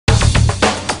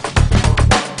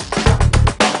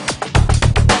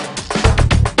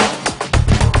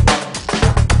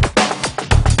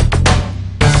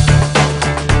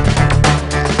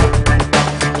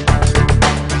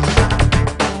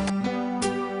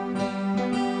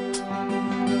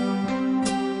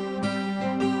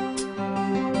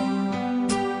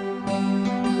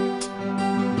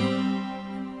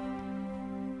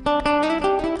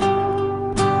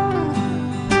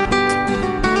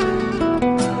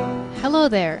Hello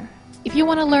there! If you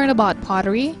want to learn about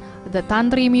pottery, the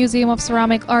Tanteri Museum of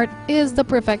Ceramic Art is the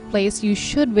perfect place you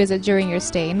should visit during your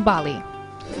stay in Bali.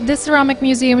 This ceramic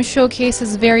museum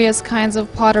showcases various kinds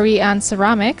of pottery and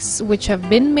ceramics which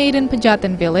have been made in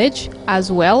Pejaten village,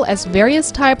 as well as various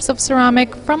types of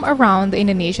ceramic from around the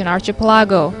Indonesian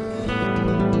archipelago.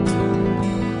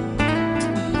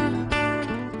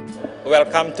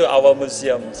 Welcome to our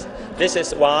museums. This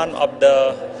is one of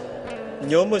the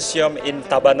new museum in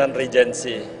Tabanan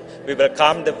Regency. We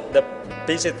welcome the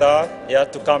visitor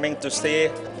to coming to see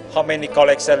how many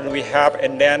collections we have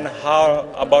and then how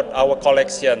about our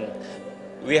collection.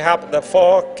 We have the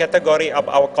 4 categories of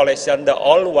our collection. The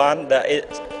old one, the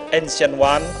ancient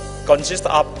one, consists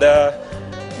of the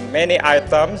many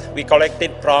items we collected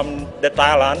from the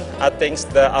Thailand. I think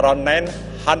around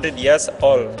 900 years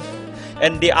old.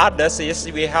 And the others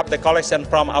is we have the collection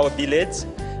from our village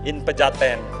in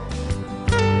Pejaten.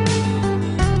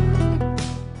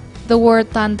 The word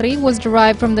Tantri was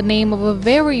derived from the name of a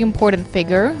very important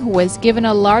figure who has given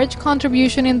a large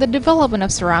contribution in the development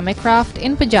of ceramic craft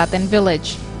in Pejaten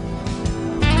village.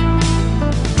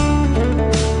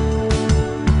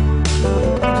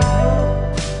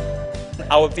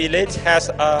 Our village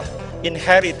has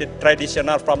inherited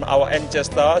traditional from our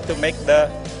ancestors to make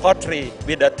the pottery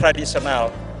with the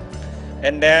traditional.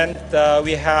 And then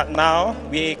we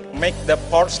make the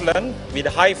porcelain with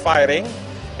high firing.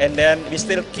 And then we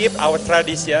still keep our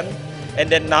tradition. And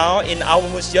then now in our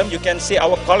museum, you can see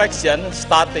our collection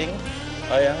starting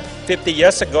 50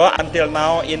 years ago until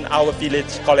now in our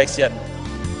village collection.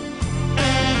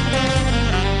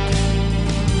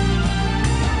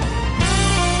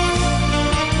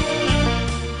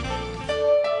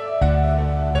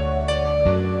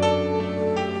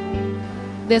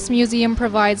 This museum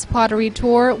provides pottery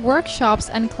tour, workshops,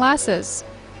 and classes.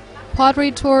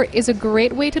 Pottery tour is a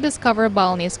great way to discover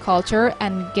Balinese culture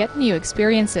and get new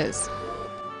experiences.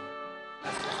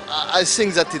 I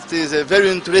think that it is very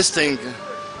interesting,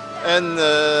 and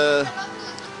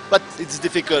but it's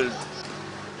difficult.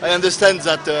 I understand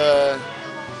that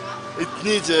it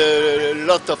needs a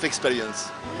lot of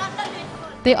experience.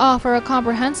 They offer a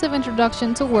comprehensive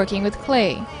introduction to working with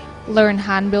clay, learn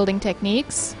hand-building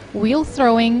techniques, wheel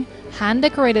throwing,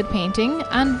 hand-decorated painting,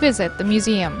 and visit the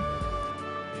museum.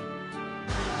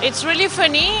 It's really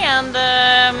funny, and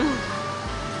I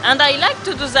like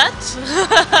to do that.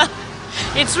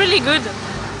 It's really good,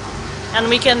 and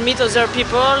we can meet other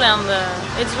people, and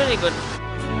it's really good.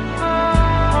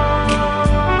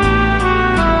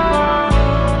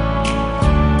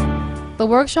 The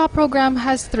workshop program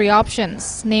has 3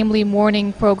 options, namely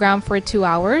morning program for 2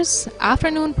 hours,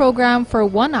 afternoon program for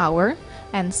 1 hour,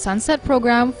 and sunset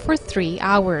program for 3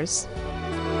 hours.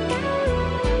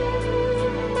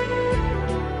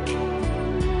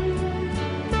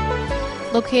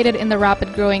 Located in the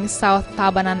rapid-growing South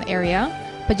Tabanan area,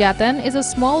 Pejaten is a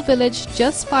small village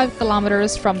just 5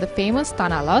 kilometers from the famous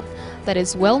Tanah Lot that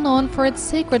is well known for its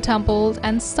sacred temples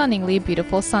and stunningly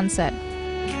beautiful sunset.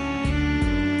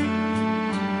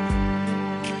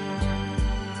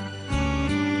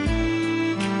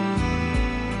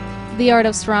 The art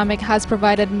of ceramic has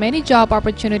provided many job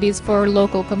opportunities for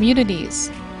local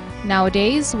communities.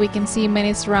 Nowadays, we can see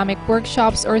many ceramic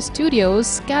workshops or studios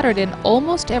scattered in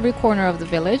almost every corner of the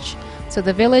village, so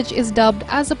the village is dubbed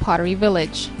as a pottery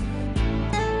village.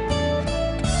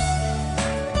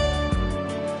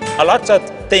 A lot of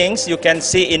things you can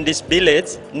see in this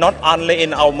village, not only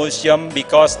in our museum,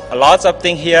 because a lot of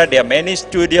things here, there are many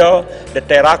studios, the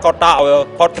terracotta or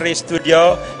pottery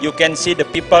studio, you can see the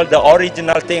people, the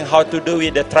original thing, how to do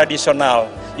it, the traditional.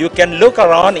 You can look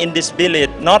around in this village,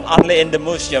 not only in the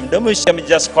museum. The museum is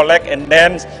just collect and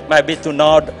then maybe to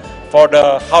know for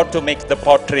how to make the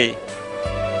pottery.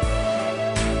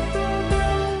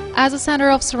 As a center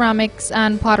of ceramics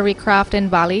and pottery craft in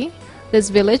Bali, this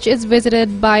village is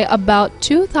visited by about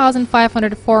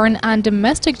 2,500 foreign and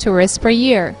domestic tourists per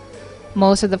year.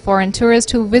 Most of the foreign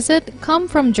tourists who visit come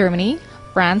from Germany,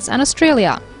 France, and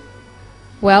Australia.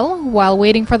 Well, while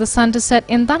waiting for the sun to set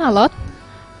in Tanah Lot,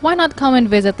 why not come and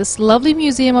visit this lovely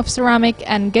museum of ceramic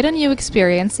and get a new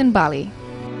experience in Bali?